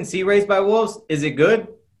this. I didn't see Raised by Wolves. Is it good?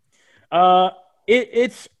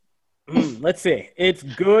 It's let's see. It's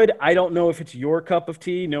good. I don't know if it's your cup of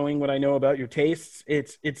tea, knowing what I know about your tastes.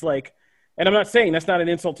 It's like, and I'm not saying that's not an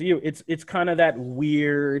insult to you. It's kind of that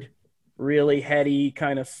weird, really heady,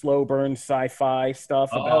 kind of slow burn sci-fi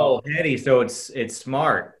stuff. Heady. So it's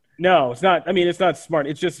smart. No, it's not. I mean, it's not smart.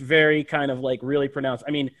 It's just very kind of like really pronounced.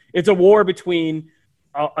 I mean, it's a war between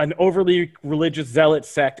an overly religious zealot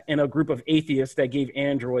sect and a group of atheists that gave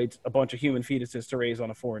androids a bunch of human fetuses to raise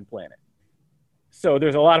on a foreign planet. So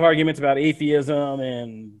there's a lot of arguments about atheism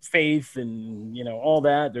and faith and, all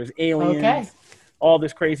that. There's aliens, all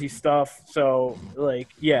this crazy stuff. So, like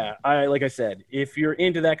I said, if you're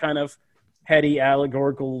into that kind of heady,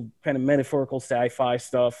 allegorical, kind of metaphorical sci-fi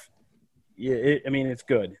stuff, it's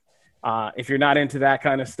good. If you're not into that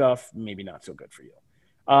kind of stuff, maybe not so good for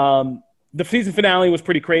you. The season finale was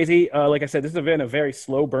pretty crazy. Like I said, this has been a very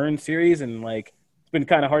slow burn series, and it's been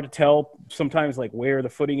kind of hard to tell sometimes where the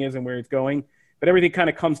footing is and where it's going. But everything kind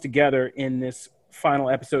of comes together in this final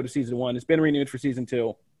episode of season 1. It's been renewed for season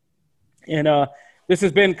 2. And this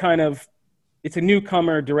has been it's a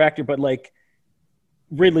newcomer director, but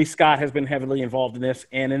Ridley Scott has been heavily involved in this.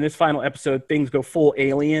 And in this final episode, things go full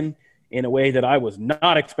alien in a way that I was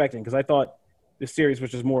not expecting, because I thought this series was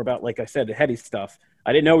just more about, like I said, the heady stuff.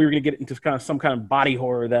 I didn't know we were going to get into some kind of body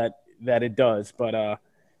horror that it does. But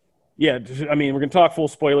Yeah, I mean, we're going to talk full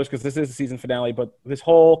spoilers because this is the season finale, but this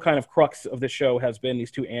whole kind of crux of the show has been these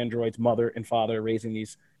two androids, mother and father, raising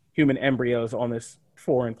these human embryos on this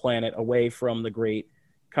foreign planet away from the great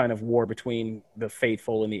kind of war between the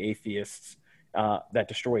faithful and the atheists that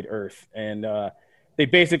destroyed Earth. And they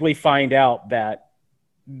basically find out that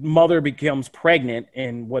mother becomes pregnant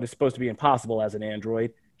in what is supposed to be impossible as an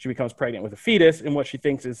android. She becomes pregnant with a fetus, and what she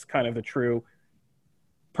thinks is kind of the true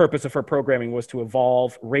purpose of her programming was to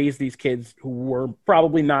evolve, raise these kids who were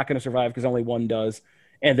probably not going to survive because only one does.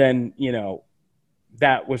 And then,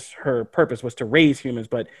 that was her purpose, was to raise humans,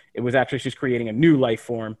 but it was actually she's creating a new life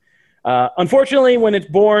form. Unfortunately, when it's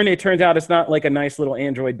born, it turns out it's not like a nice little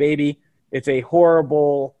android baby. It's a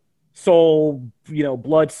horrible soul,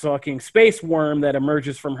 blood-sucking space worm that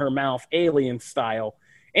emerges from her mouth, alien style.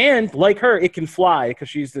 And like her, it can fly because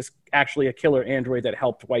she's actually a killer android that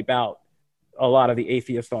helped wipe out a lot of the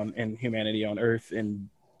atheists and humanity on Earth. And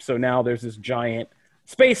so now there's this giant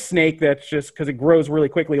space snake that's just because it grows really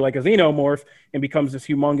quickly like a xenomorph and becomes this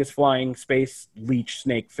humongous flying space leech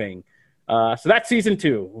snake thing. So that's season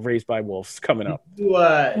 2 of Raised by Wolves coming up.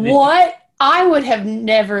 What? I would have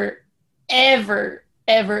never, ever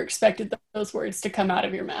expected those words to come out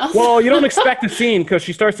of your mouth. Well, you don't expect the scene because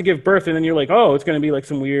she starts to give birth and then you're like, oh, it's going to be like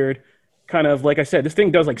some weird kind of, like I said, this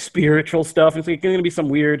thing does like spiritual stuff. It's like going to be some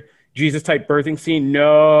weird Jesus type birthing scene.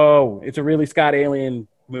 No, it's a really Scott alien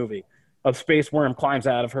movie. A space worm climbs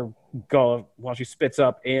out of her gull while she spits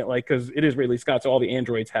up, because it is Ridley Scott, so all the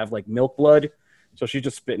androids have like milk blood. So she's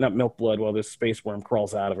just spitting up milk blood while this space worm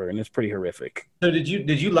crawls out of her, and it's pretty horrific. So did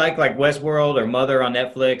you like Westworld or Mother on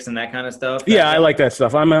Netflix and that kind of stuff? Yeah, I like that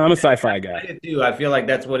stuff. I'm a sci-fi guy. I did too. I feel like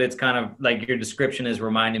that's what it's kind of like. Your description is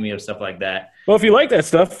reminding me of stuff like that. Well, if you like that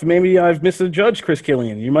stuff, maybe I've misjudged Chris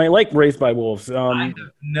Killian. You might like Raised by Wolves. I have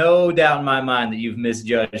no doubt in my mind that you've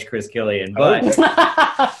misjudged Chris Killian,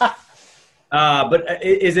 but. But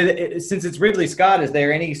is it, since it's Ridley Scott, is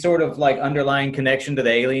there any sort of like underlying connection to the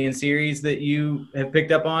Alien series that you have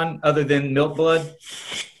picked up on other than milk blood?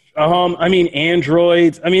 I mean,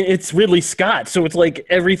 androids. I mean, it's Ridley Scott, so it's like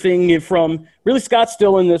everything from Ridley Scott's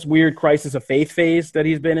still in this weird crisis of faith phase that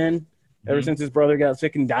he's been in ever since his brother got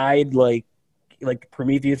sick and died. Like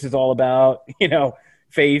Prometheus is all about,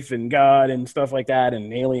 faith and God and stuff like that,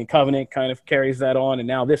 and Alien Covenant kind of carries that on, and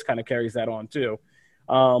now this kind of carries that on too.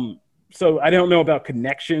 So I don't know about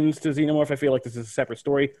connections to Xenomorph. I feel like this is a separate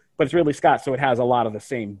story, but it's Ridley Scott, so it has a lot of the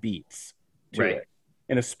same beats to it.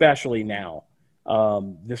 And especially now,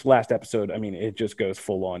 this last episode, I mean, it just goes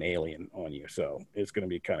full-on alien on you, so it's going to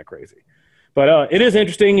be kind of crazy. But it is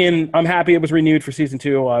interesting, and I'm happy it was renewed for season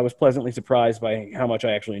 2. I was pleasantly surprised by how much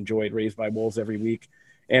I actually enjoyed Raised by Wolves every week.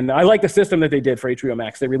 And I like the system that they did for HBO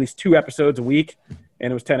Max. They released 2 episodes a week,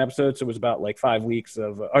 and it was 10 episodes, so it was about like 5 weeks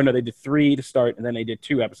of they did 3 to start, and then they did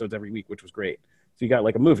 2 episodes every week, which was great. So you got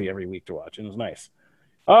like a movie every week to watch, and it was nice.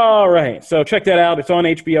 All right, so check that out. It's on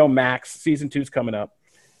HBO Max. Season 2's coming up.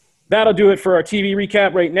 That'll do it for our TV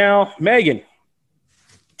recap right now. Megan,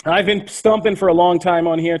 I've been stumping for a long time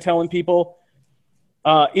on here telling people,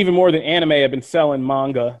 even more than anime, I've been selling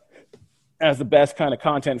manga as the best kind of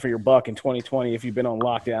content for your buck in 2020 if you've been on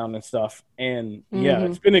lockdown and stuff. And yeah,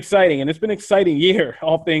 it's been exciting, and it's been an exciting year,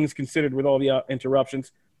 all things considered, with all the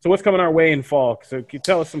interruptions. So what's coming our way in fall? So can you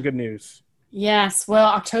tell us some good news? Yes, well,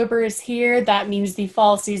 October is here. That means the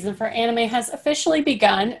fall season for anime has officially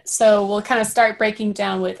begun. So we'll kind of start breaking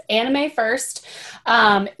down with anime first.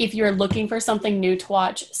 If you're looking for something new to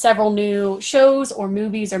watch, several new shows or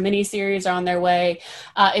movies or miniseries are on their way.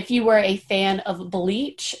 If you were a fan of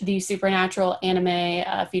Bleach, the supernatural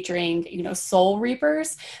anime featuring, soul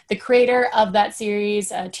reapers, the creator of that series,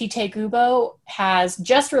 Tite Kubo, has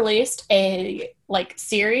just released a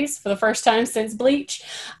series for the first time since Bleach.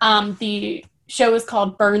 The show is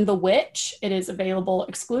called Burn the Witch. It is available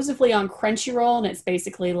exclusively on Crunchyroll, and it's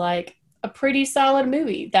basically like a pretty solid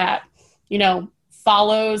movie that,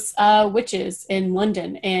 follows witches in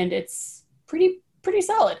London, and it's pretty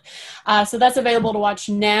solid. So that's available to watch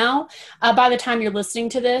now. By the time you're listening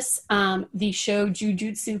to this, the show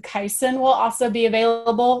Jujutsu Kaisen will also be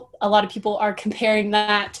available. A lot of people are comparing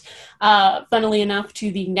that, funnily enough,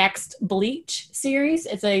 to the next Bleach series.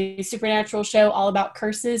 It's a supernatural show all about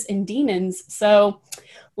curses and demons. So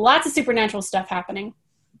lots of supernatural stuff happening.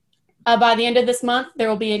 By the end of this month, there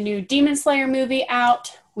will be a new Demon Slayer movie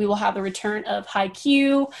out. We will have the return of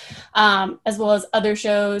Haikyuu, as well as other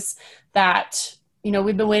shows that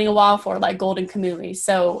we've been waiting a while for, like Golden Kamuy.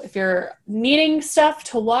 So if you're needing stuff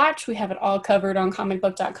to watch, we have it all covered on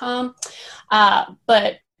comicbook.com.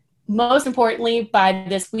 But most importantly, by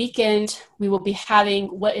this weekend, we will be having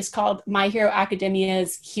what is called My Hero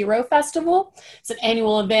Academia's Hero Festival. It's an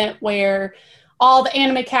annual event where all the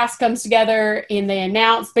anime cast comes together and they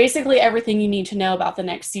announce basically everything you need to know about the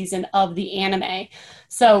next season of the anime.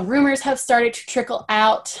 So rumors have started to trickle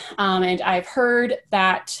out, and I've heard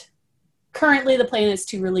that currently the plan is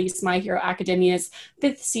to release My Hero Academia's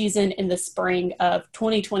 5th season in the spring of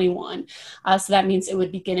 2021. So that means it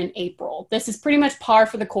would begin in April. This is pretty much par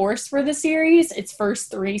for the course for the series. Its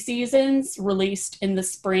first 3 seasons released in the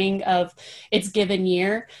spring of its given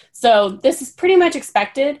year. So this is pretty much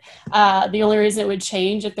expected. The only reason it would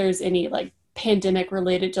change if there's any like pandemic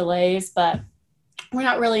related delays, but we're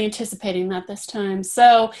not really anticipating that this time.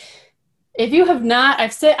 So if you have not, I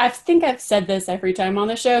think I've said this every time on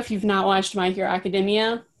the show, if you've not watched My Hero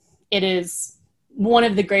Academia, it is one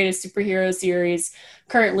of the greatest superhero series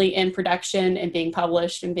currently in production and being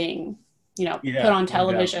published and being, put on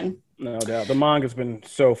television. No doubt. The manga's been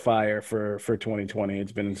so fire for 2020.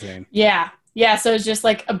 It's been insane. Yeah. So it's just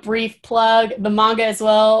like a brief plug. The manga as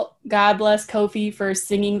well. God bless Kofi for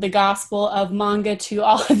singing the gospel of manga to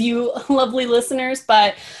all of you lovely listeners.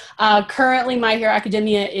 But currently My Hero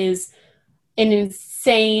Academia is an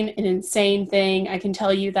insane thing. I can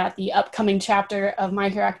tell you that the upcoming chapter of My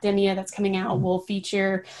Hero Academia that's coming out will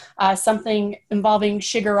feature something involving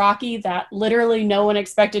Shigaraki that literally no one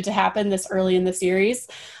expected to happen this early in the series.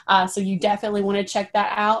 So you definitely want to check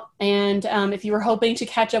that out. And if you were hoping to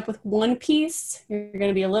catch up with One Piece, you're going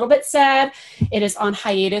to be a little bit sad. It is on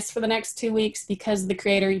hiatus for the next 2 weeks because the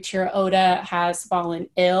creator Ichiro Oda has fallen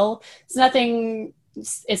ill.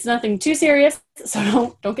 It's nothing too serious,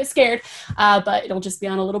 so don't get scared, but it'll just be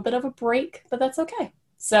on a little bit of a break, but that's okay.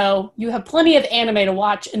 So you have plenty of anime to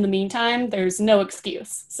watch in the meantime. There's no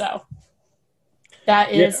excuse. So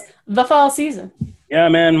that is the fall season. Yeah,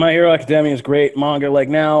 man, My Hero Academia is great. Manga, like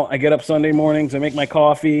now, I get up Sunday mornings, I make my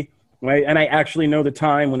coffee, right, and I actually know the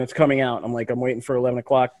time when it's coming out. I'm waiting for 11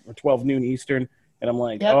 o'clock or 12 noon Eastern, and I'm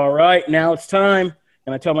like, all right, now it's time.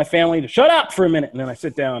 And I tell my family to shut up for a minute. And then I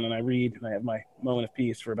sit down and I read. And I have my moment of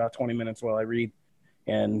peace for about 20 minutes while I read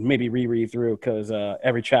and maybe reread through because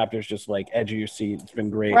every chapter is just like edge of your seat. It's been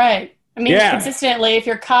great. Right. I mean, consistently, if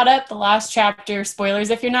you're caught up, the last chapter, spoilers,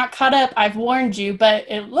 if you're not caught up, I've warned you. But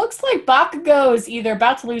it looks like Bakugo is either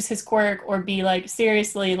about to lose his quirk or be like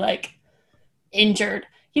seriously like injured.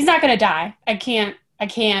 He's not going to die. I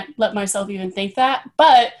can't let myself even think that.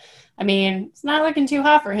 But I mean, it's not looking too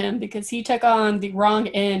hot for him because he took on the wrong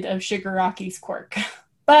end of Shigaraki's quirk.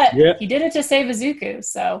 But he did it to save Izuku,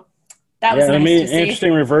 so that was nice to see.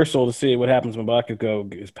 Interesting reversal to see what happens when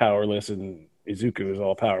Bakugo is powerless and Izuku is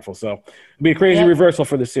all powerful. So it'll be a crazy reversal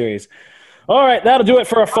for the series. All right, that'll do it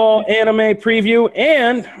for our fall anime preview.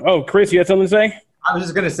 And, Chris, you had something to say? I was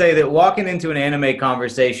just going to say that walking into an anime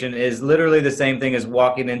conversation is literally the same thing as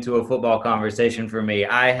walking into a football conversation for me.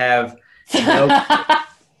 I have no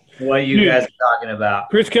what you guys are talking about.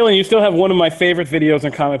 Chris Killen, you still have one of my favorite videos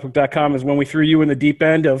on comicbook.com is when we threw you in the deep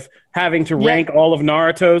end of having to rank all of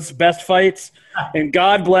Naruto's best fights. And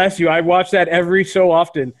God bless you. I watch that every so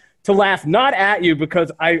often to laugh, not at you,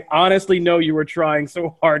 because I honestly know you were trying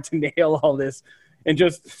so hard to nail all this. And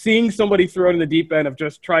just seeing somebody thrown in the deep end of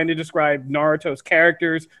just trying to describe Naruto's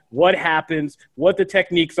characters, what happens, what the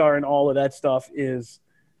techniques are, and all of that stuff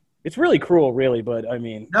it's really cruel, really. But I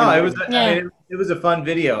mean, no, it was a fun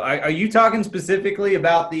video. Are you talking specifically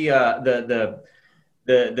about the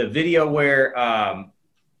video where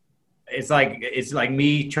it's like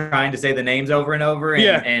me trying to say the names over and over?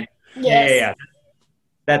 And yeah.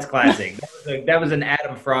 That's classic. That was an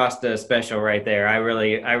Adam Frost special right there. I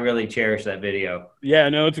really cherish that video. Yeah,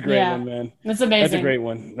 no, it's a great one, man. That's amazing. That's a great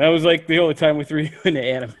one. That was like the only time we threw you into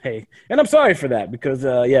anime. And I'm sorry for that because,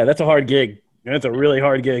 that's a hard gig. That's a really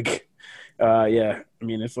hard gig. I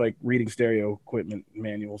mean, it's like reading stereo equipment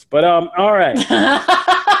manuals. But, all right.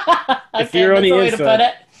 If you're on the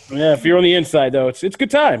inside. Yeah, if you're on the inside, though, it's a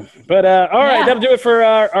good time. But, all right, that'll do it for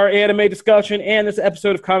our anime discussion and this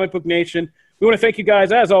episode of Comic Book Nation. We want to thank you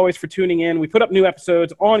guys, as always, for tuning in. We put up new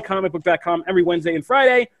episodes on comicbook.com every Wednesday and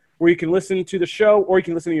Friday, where you can listen to the show or you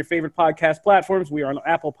can listen to your favorite podcast platforms. We are on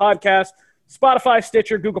Apple Podcasts, Spotify,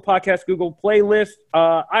 Stitcher, Google Podcasts, Google Playlist,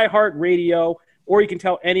 iHeartRadio, or you can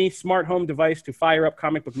tell any smart home device to fire up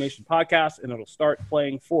Comic Book Nation podcast, and it'll start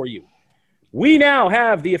playing for you. We now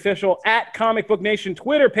have the official @Comic Book Nation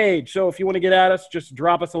Twitter page, so if you want to get at us, just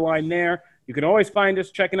drop us a line there. You can always find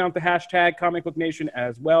us checking out the hashtag Comic Book Nation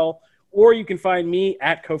as well. Or you can find me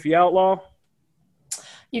 @Kofi Outlaw.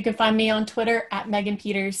 You can find me on Twitter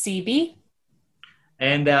 @MeganPetersCB.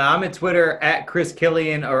 And I'm at Twitter at Chris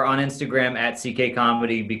Killian or on Instagram at CK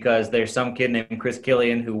Comedy because there's some kid named Chris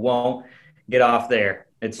Killian who won't get off there.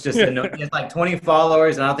 It's just he has like 20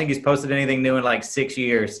 followers, and I don't think he's posted anything new in like 6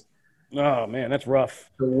 years. Oh, man, that's rough.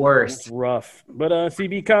 The worst. That's rough. But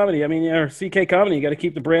CB Comedy, I mean, or CK Comedy, you got to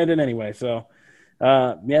keep the branding anyway. So,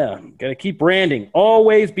 yeah, got to keep branding.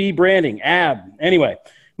 Always be branding. Anyway,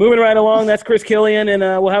 moving right along, that's Chris Killian, and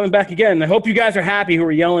we'll have him back again. I hope you guys are happy who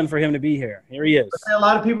are yelling for him to be here. Here he is. A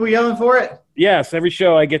lot of people yelling for it? Yes, every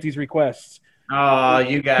show I get these requests. Oh,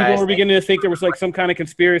 you guys. People were beginning to think there was like some kind of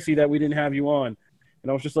conspiracy that we didn't have you on. And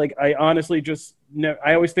I was just like, I honestly just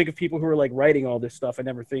I always think of people who are like writing all this stuff. I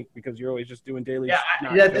never think because you're always just doing daily.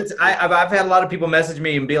 I've had a lot of people message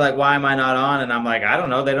me and be like, "Why am I not on?" And I'm like, I don't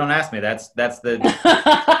know. They don't ask me. That's the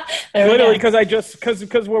literally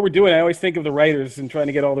because what we're doing. I always think of the writers and trying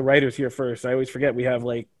to get all the writers here first. I always forget we have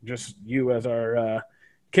like just you as our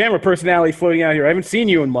camera personality floating out here. I haven't seen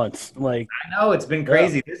you in months. Like I know it's been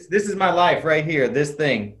crazy. Yeah. This is my life right here. This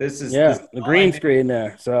thing. This is the green screen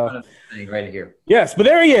there. So right here. Yes, but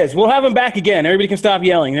there he is. We'll have him back again. Everybody can stop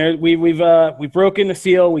yelling. We've broken the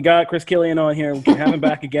seal. We got Chris Killian on here. We can have him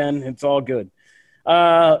back again. It's all good.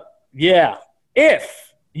 Yeah.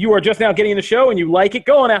 If you are just now getting the show and you like it,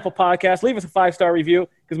 go on Apple Podcasts. Leave us a 5-star review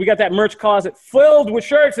because we got that merch closet filled with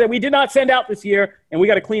shirts that we did not send out this year, and we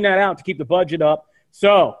got to clean that out to keep the budget up.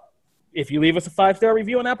 So if you leave us a 5-star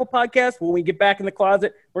review on Apple Podcasts, when we get back in the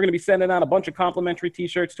closet, we're going to be sending out a bunch of complimentary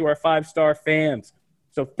T-shirts to our 5-star fans.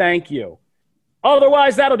 So thank you.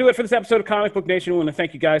 Otherwise, that'll do it for this episode of Comic Book Nation. We want to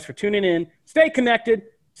thank you guys for tuning in. Stay connected.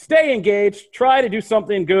 Stay engaged. Try to do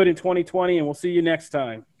something good in 2020, and we'll see you next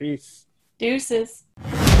time. Peace. Deuces.